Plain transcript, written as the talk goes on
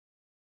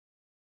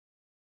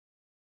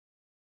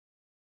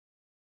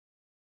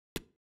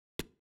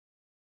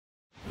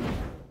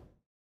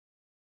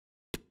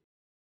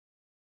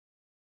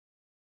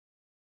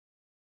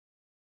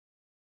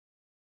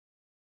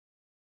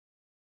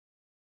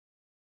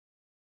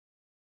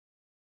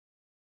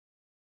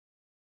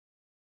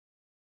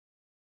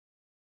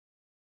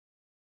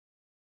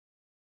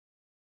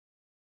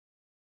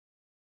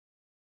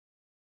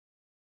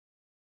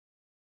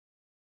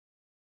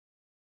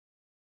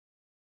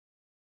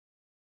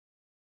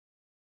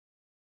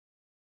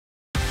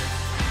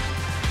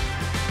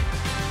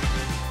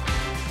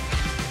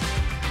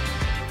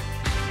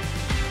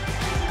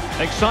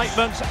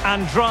Excitement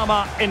and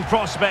drama in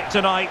prospect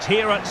tonight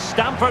here at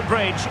Stamford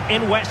Bridge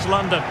in West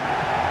London.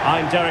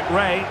 I'm Derek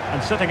Ray,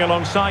 and sitting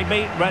alongside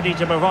me, ready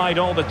to provide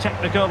all the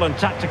technical and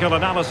tactical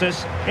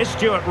analysis, is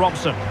Stuart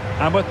Robson.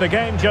 And with the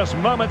game just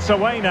moments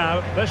away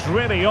now, this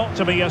really ought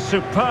to be a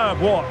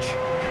superb watch.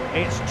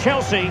 It's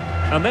Chelsea,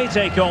 and they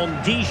take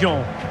on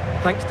Dijon.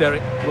 Thanks,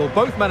 Derek. Well,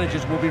 both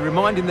managers will be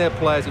reminding their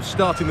players of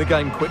starting the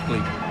game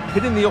quickly,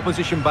 hitting the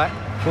opposition back,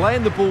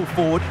 playing the ball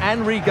forward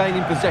and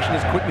regaining possession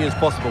as quickly as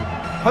possible.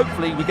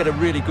 Hopefully we get a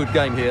really good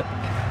game here.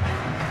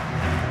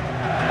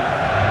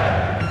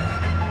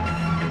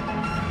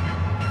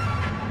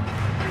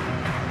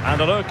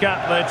 And a look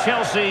at the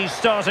Chelsea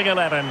starting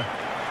 11.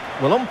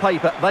 Well, on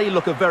paper, they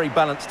look a very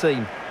balanced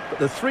team. But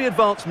the three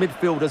advanced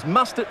midfielders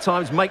must at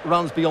times make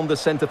runs beyond the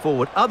centre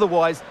forward.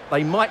 Otherwise,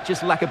 they might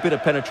just lack a bit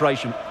of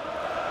penetration.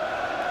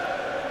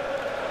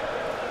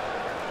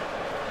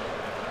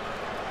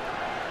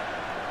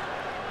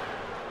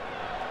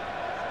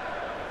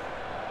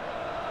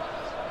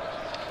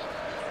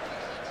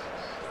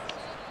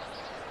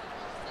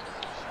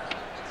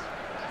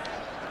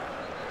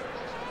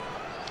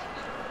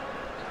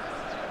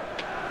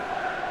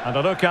 And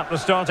a look at the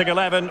starting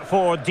 11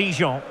 for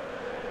Dijon.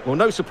 Well,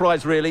 no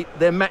surprise really,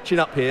 they're matching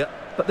up here,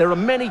 but there are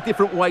many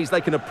different ways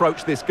they can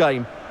approach this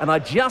game, and I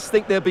just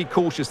think they'll be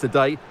cautious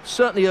today,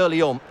 certainly early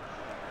on.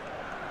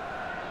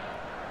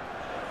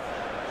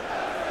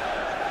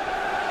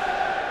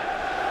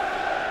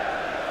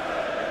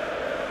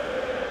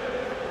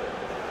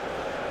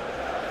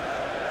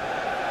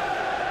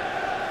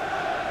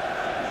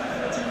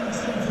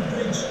 Stamford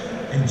Bridge,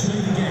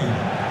 enjoy the game.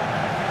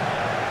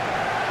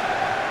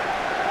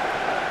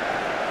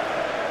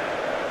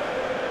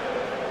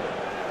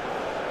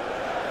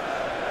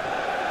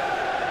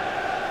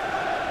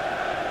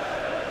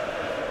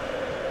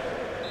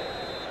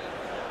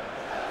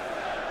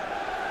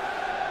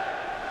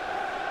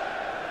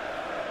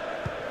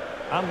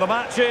 And the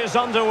match is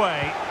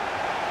underway.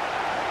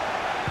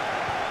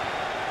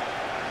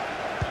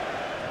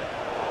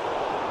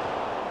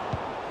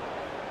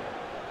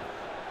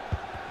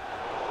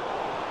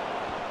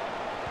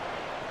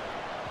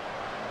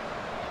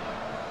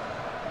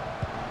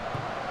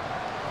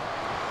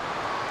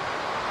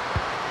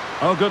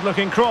 Oh,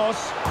 good-looking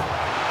cross.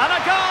 And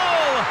a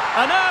goal!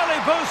 An early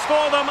boost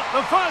for them.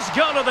 The first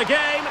goal of the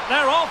game.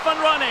 They're off and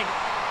running.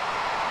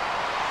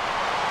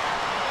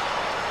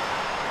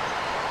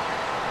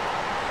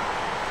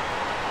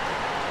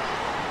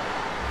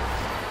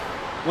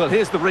 Well,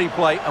 here's the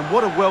replay, and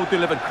what a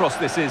well-delivered cross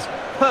this is.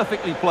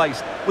 Perfectly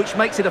placed, which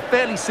makes it a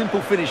fairly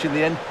simple finish in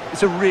the end.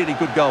 It's a really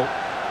good goal.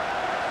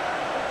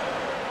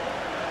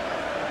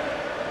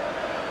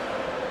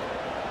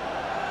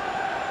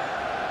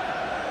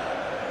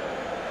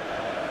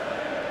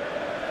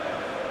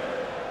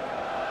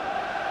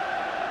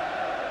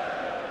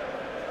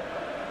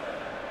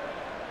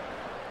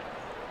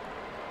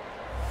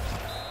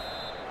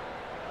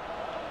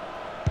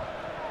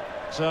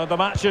 So the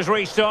match has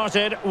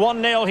restarted,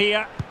 1-0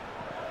 here.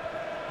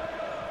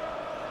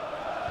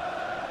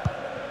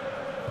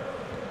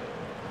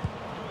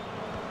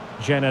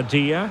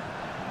 Genadia.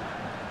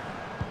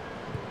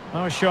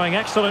 Oh, showing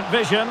excellent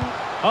vision.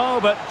 Oh,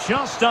 but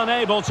just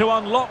unable to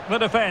unlock the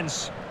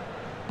defence.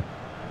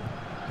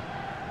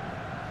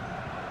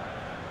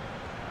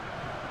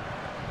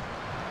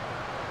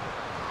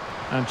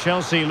 And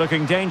Chelsea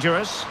looking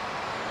dangerous.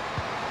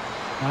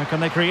 Now can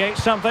they create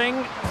something?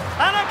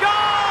 And a goal!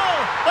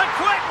 The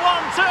quick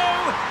 1-2,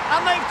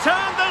 and they've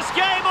turned this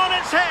game on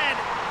its head.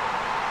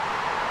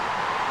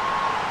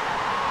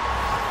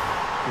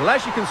 Well,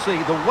 as you can see,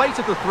 the weight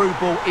of the through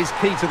ball is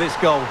key to this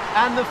goal,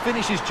 and the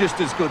finish is just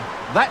as good.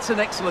 That's an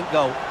excellent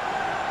goal.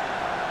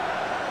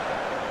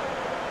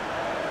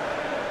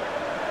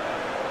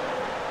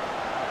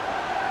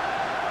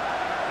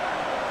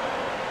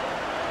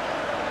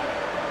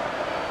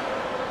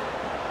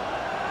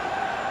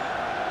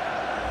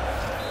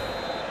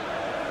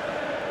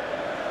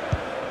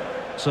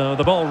 So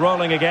the ball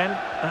rolling again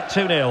at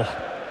 2-0.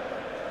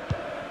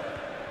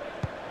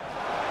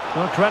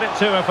 Well, credit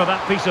to her for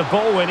that piece of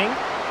ball winning.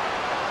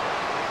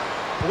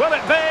 Will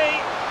it be?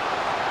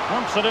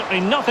 Absolutely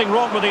nothing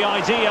wrong with the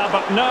idea,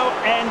 but no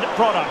end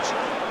product.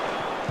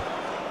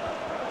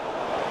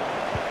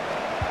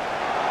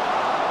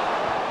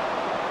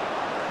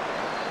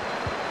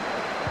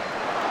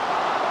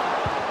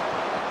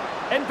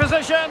 In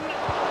position,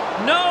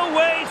 no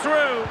way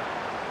through.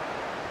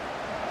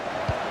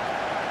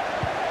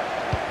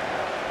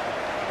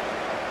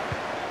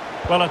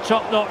 Well, a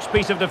top-notch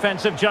piece of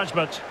defensive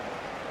judgment.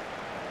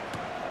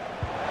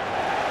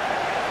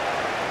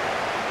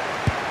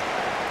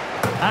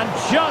 And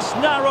just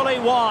narrowly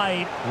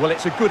wide. Well,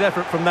 it's a good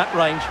effort from that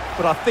range,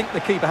 but I think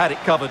the keeper had it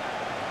covered.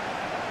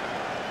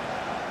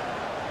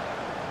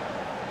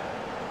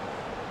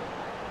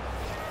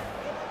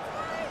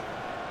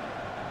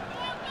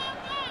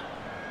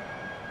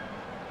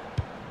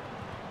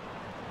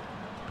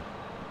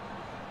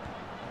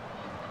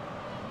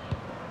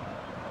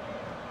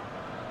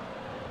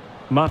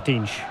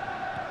 Martins.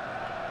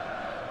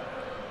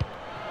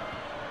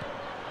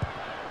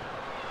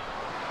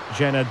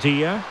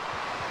 Dia.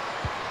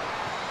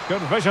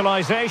 Good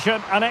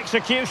visualisation and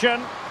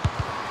execution.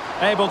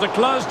 Able to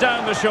close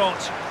down the shot.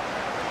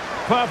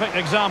 Perfect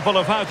example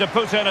of how to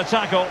put in a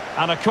tackle,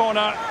 and a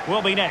corner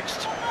will be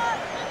next.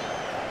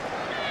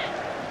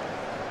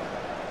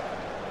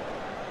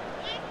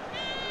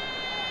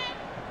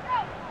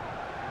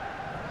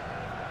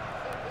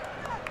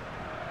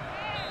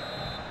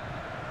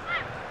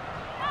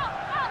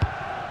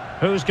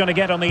 Who's going to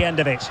get on the end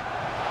of it?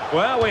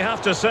 Well, we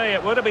have to say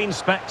it would have been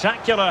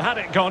spectacular had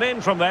it gone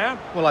in from there.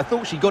 Well, I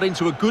thought she got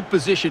into a good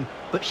position,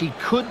 but she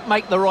couldn't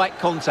make the right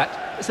contact.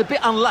 It's a bit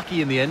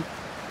unlucky in the end.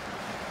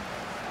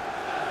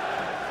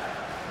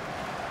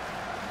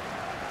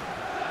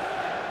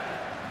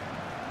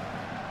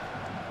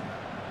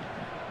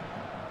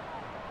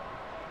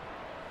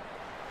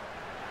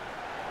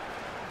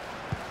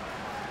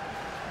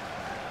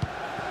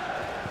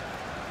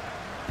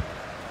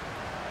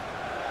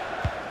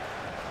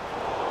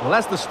 Well,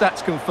 as the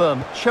stats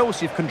confirm,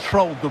 Chelsea have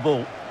controlled the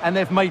ball and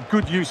they've made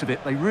good use of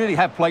it. They really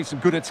have played some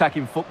good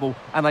attacking football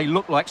and they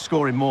look like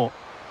scoring more.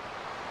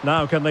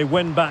 Now can they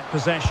win back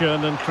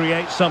possession and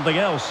create something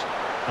else?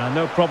 And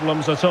no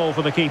problems at all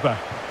for the keeper.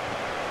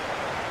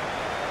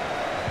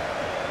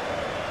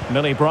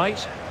 Millie Bright.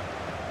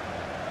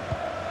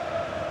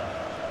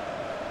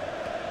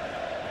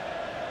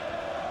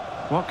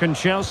 What can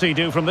Chelsea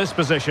do from this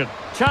position?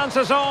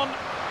 Chances on.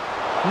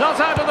 Not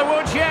out of the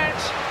woods yet.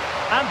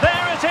 And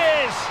there it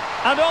is.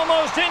 An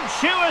almost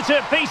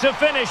intuitive piece of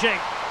finishing.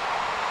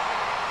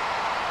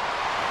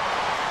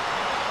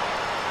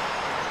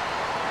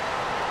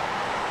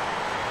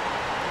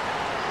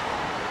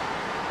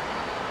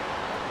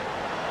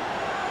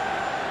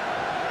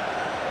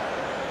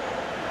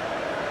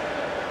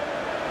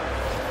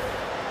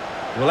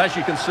 Well, as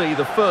you can see,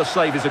 the first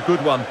save is a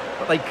good one,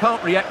 but they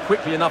can't react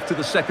quickly enough to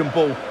the second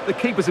ball. The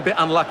keeper's a bit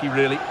unlucky,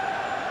 really.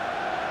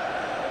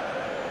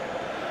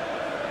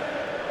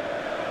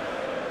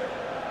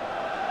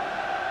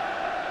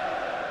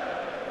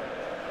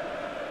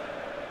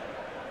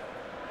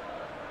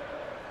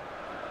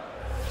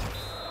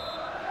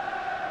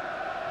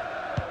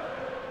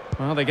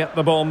 Well, they get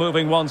the ball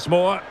moving once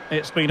more.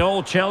 It's been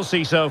all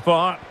Chelsea so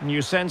far, and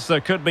you sense there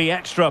could be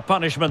extra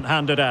punishment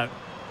handed out.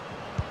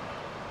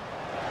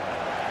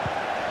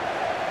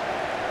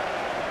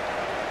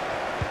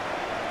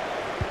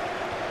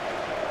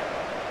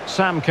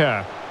 Sam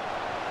Kerr.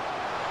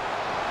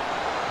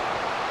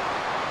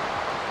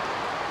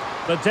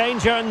 The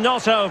danger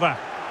not over.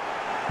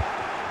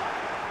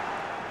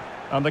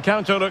 And the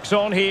counter looks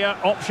on here,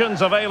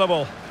 options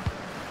available.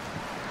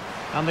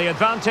 And the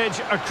advantage,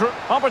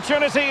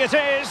 opportunity it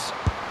is.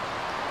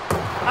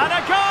 And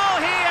a goal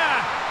here!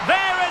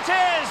 There it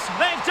is!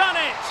 They've done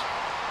it!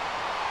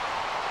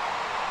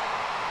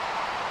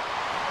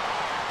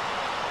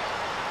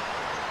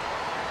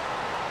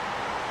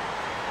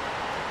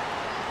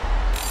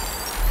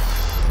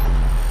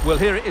 Well,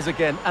 here it is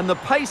again, and the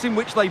pace in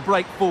which they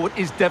break forward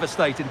is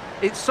devastating.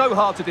 It's so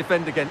hard to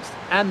defend against,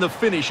 and the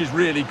finish is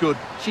really good.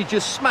 She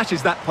just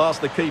smashes that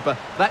past the keeper.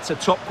 That's a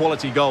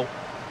top-quality goal.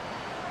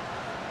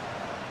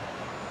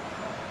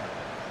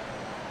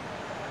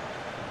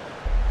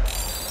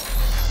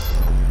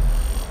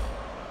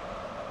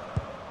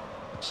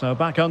 So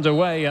back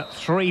underway at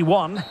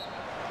 3-1.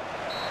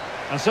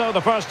 And so the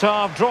first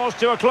half draws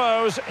to a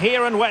close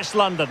here in West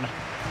London.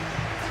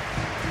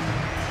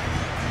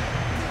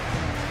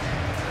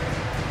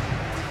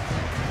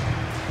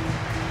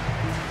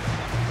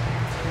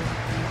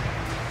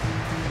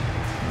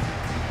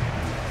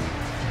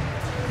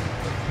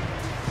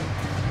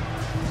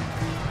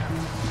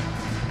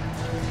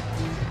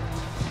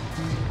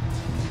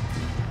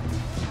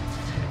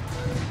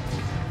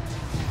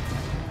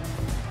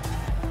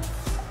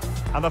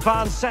 And the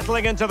fans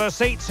settling into their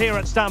seats here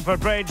at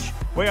Stamford Bridge.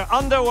 We're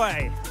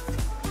underway.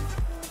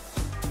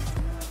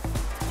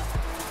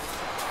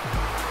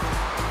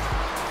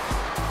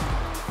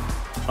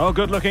 Oh,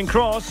 good-looking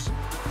cross.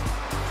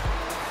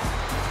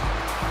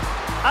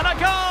 And a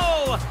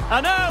goal!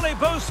 An early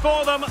boost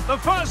for them. The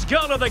first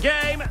goal of the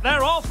game.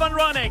 They're off and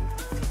running.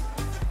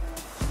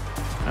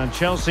 And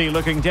Chelsea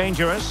looking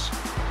dangerous.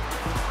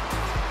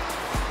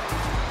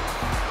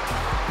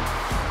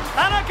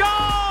 And a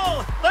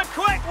goal! The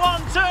quick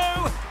one too!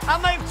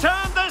 And they've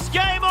turned this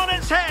game on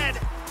its head.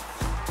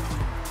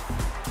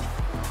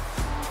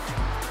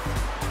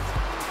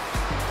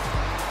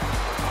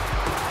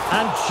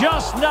 And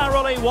just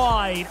narrowly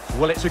wide.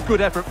 Well, it's a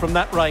good effort from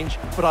that range,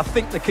 but I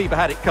think the keeper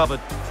had it covered.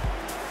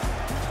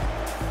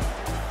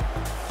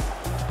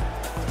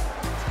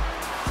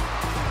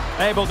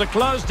 Able to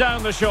close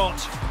down the shot.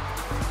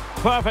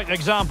 Perfect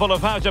example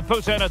of how to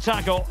put in a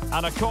tackle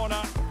and a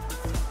corner.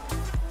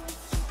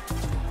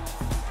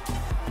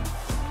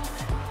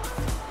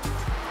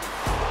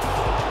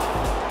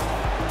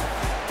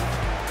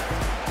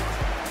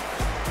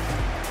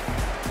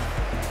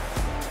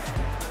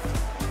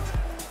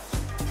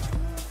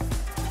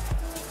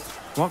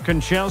 What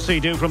can Chelsea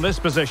do from this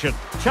position?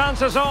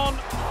 Chances on.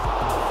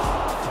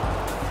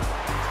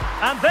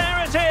 And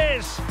there it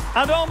is.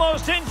 An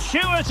almost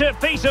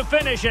intuitive piece of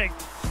finishing.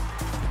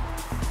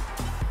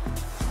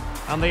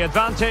 And the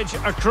advantage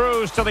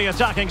accrues to the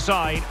attacking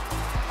side.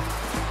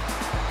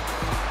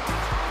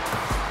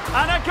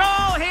 And a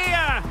goal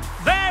here!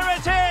 There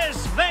it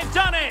is! They've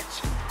done it!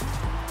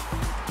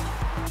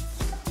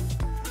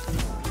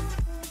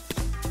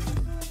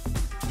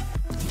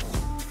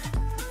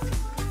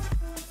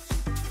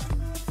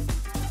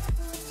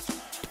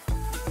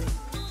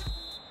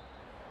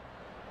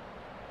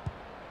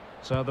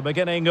 So the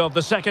beginning of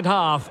the second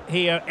half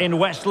here in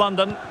West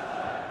London.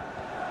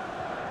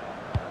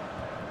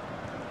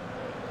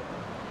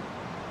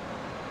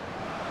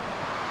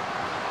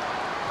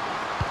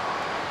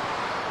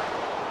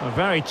 A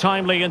very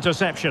timely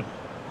interception.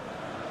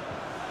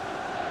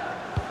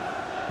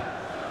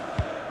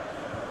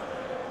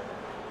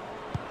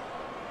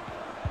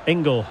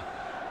 Ingle.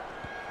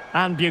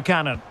 And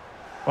Buchanan.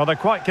 Well, they're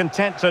quite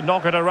content to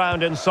knock it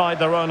around inside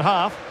their own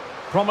half.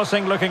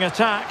 Promising looking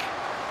attack.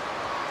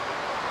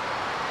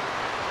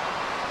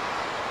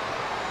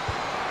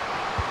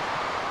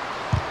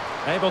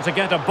 Able to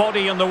get a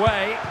body in the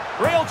way.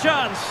 Real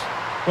chance.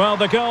 Well,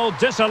 the goal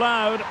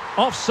disallowed.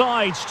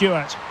 Offside,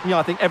 Stuart. Yeah,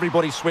 I think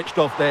everybody switched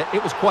off there.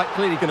 It was quite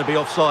clearly going to be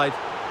offside.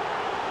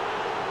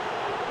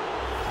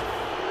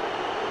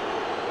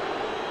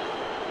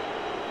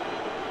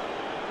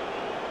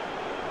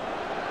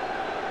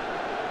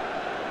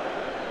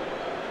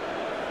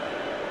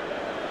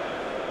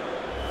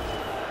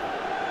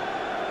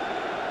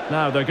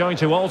 Now they're going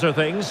to alter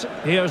things.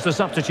 Here's the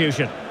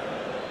substitution.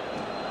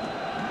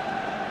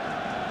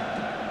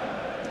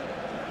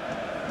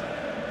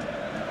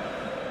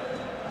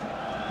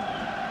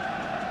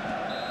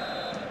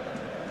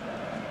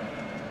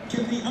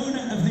 Can the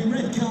owner of the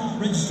red car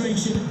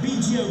registration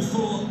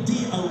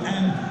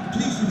BGO4DOM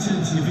please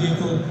return to your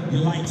vehicle?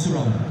 Your lights are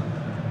on.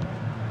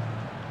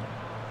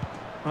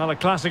 Well, a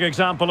classic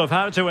example of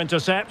how to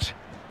intercept.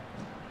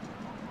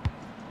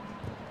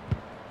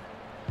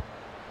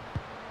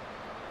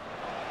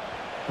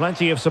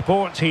 Plenty of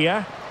support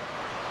here.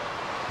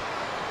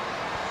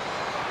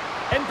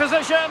 In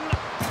position.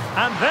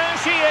 And there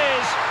she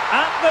is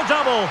at the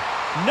double.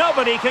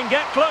 Nobody can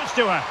get close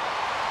to her.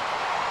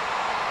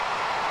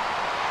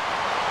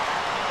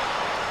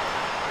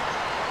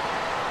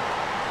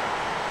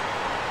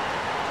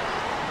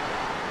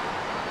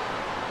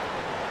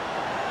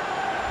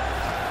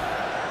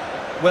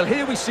 Well,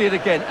 here we see it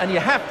again, and you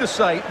have to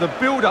say the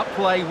build-up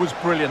play was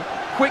brilliant.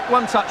 Quick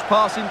one-touch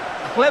passing,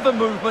 clever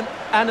movement,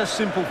 and a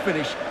simple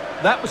finish.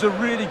 That was a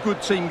really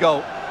good team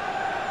goal.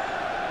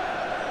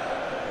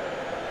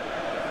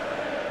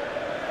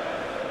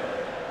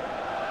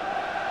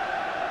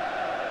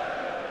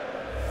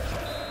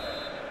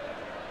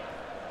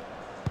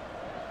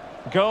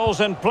 Goals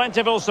in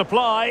plentiful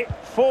supply.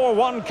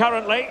 4-1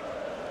 currently.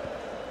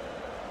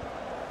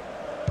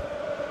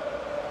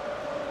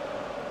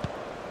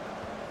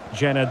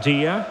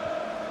 Genadia.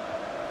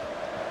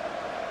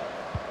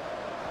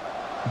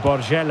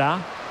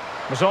 Borgella.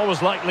 Was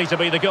always likely to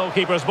be the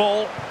goalkeeper's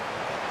ball.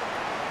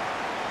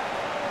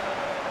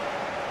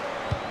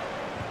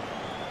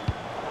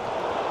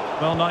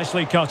 Well,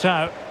 nicely cut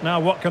out.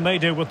 Now what can they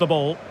do with the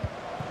ball?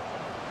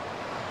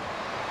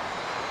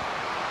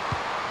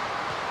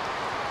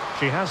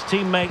 She has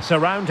teammates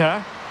around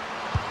her.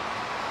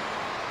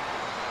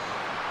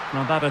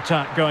 Now that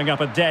attack going up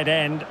a dead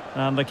end,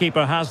 and the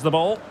keeper has the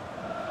ball.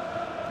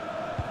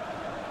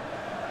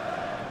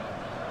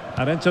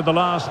 And into the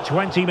last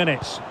 20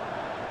 minutes.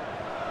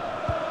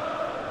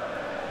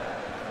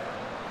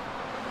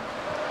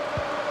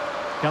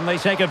 Can they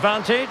take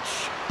advantage?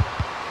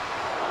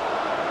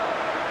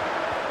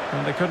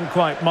 And they couldn't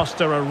quite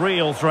muster a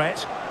real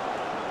threat.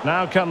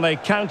 Now can they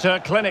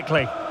counter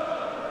clinically?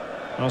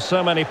 Well,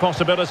 so many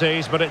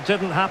possibilities, but it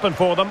didn't happen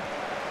for them.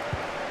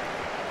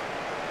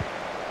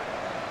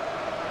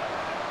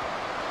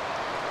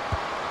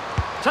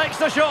 Takes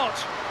the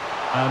shot.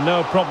 And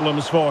no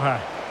problems for her.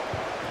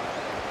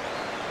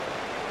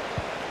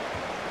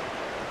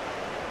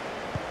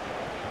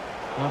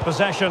 Well,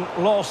 possession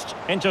lost,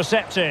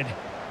 intercepted.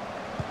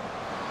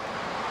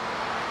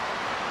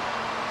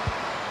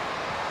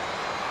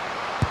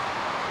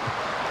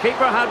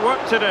 Keeper had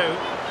work to do.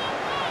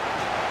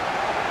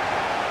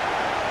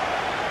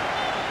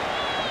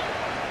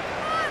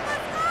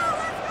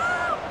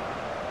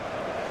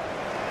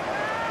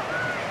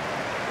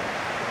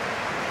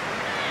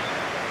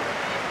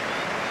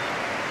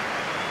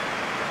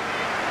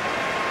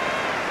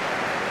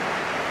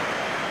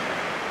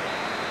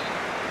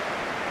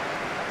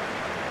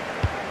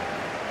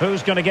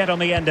 Who's going to get on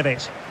the end of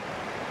it?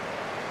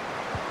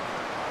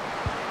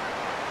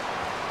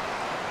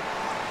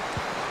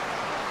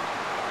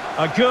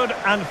 A good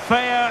and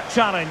fair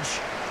challenge.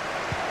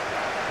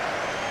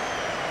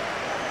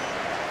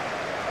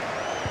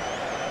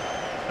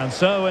 And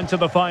so into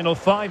the final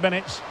 5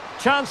 minutes.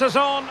 Chances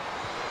on.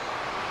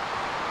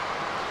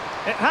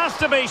 It has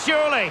to be,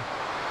 surely.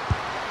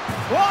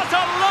 What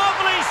a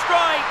lovely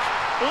strike.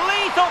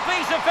 Lethal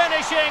piece of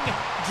finishing.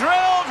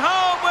 Drilled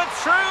home with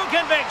true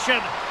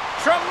conviction.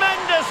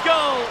 Tremendous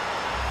goal.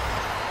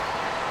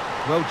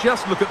 Well,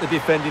 just look at the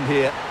defending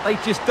here. They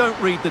just don't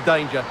read the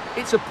danger.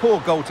 It's a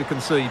poor goal to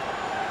concede.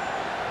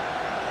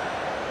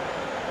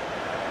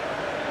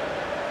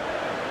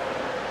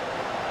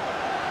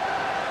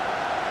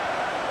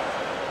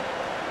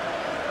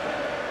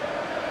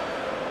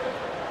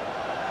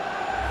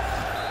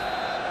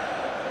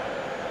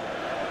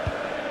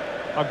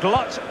 A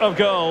glut of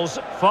goals,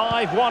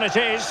 5-1 it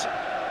is.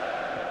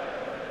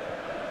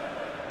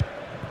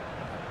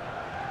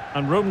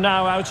 And room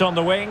now out on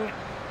the wing.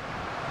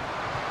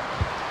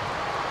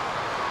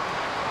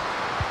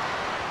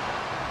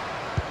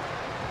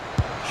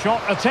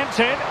 Shot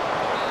attempted.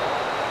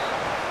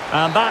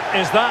 And that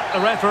is that. The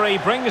referee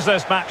brings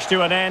this match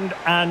to an end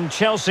and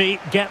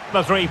Chelsea get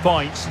the 3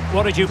 points.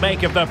 What did you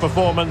make of their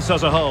performance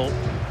as a whole?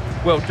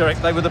 Well, Derek,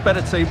 they were the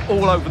better team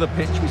all over the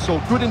pitch. We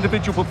saw good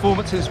individual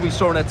performances. We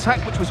saw an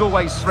attack which was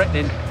always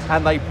threatening,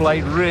 and they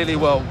played really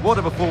well. What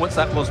a performance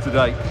that was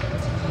today.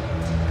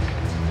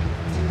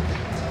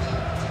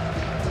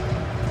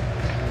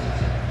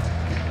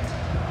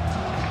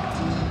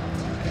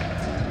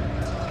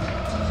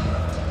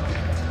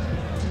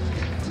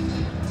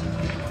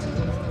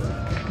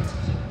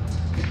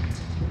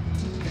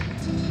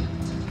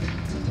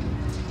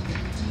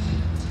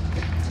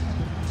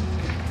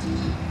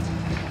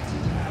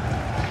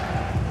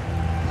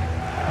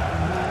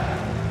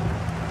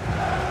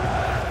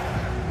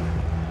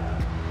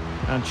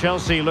 And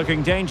Chelsea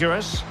looking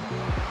dangerous.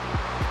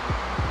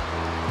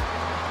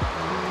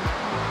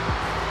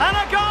 And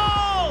a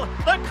goal!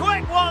 The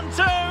quick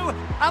 1-2!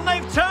 And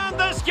they've turned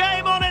this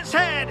game on its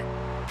head.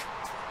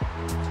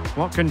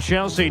 What can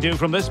Chelsea do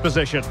from this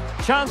position?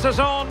 Chances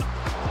on.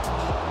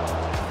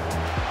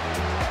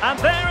 And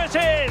there it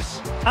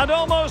is! An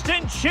almost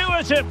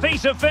intuitive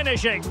piece of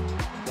finishing.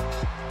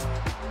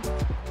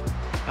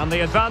 And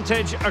the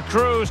advantage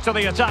accrues to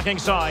the attacking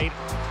side.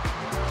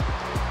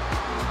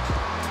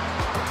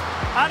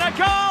 And a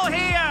goal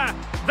here!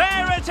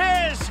 There it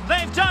is!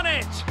 They've done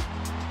it!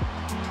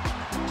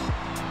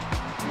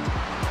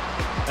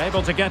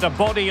 Able to get a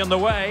body in the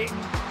way.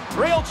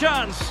 Real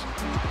chance.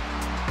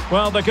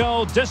 Well, the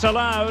goal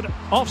disallowed.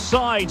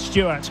 Offside,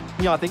 Stuart.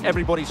 Yeah, I think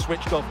everybody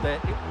switched off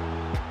there.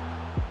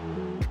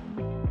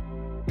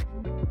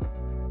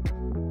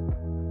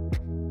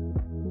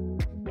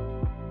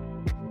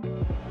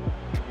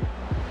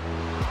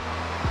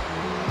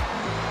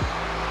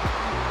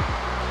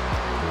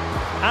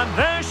 And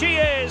there she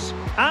is,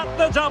 at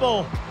the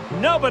double.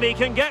 Nobody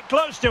can get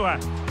close to her.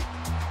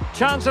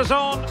 Chances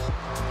on.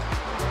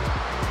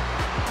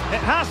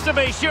 It has to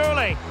be,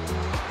 surely.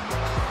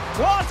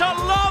 What a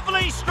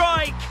lovely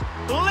strike!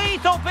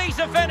 Lethal piece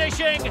of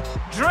finishing,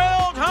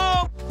 drilled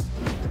home.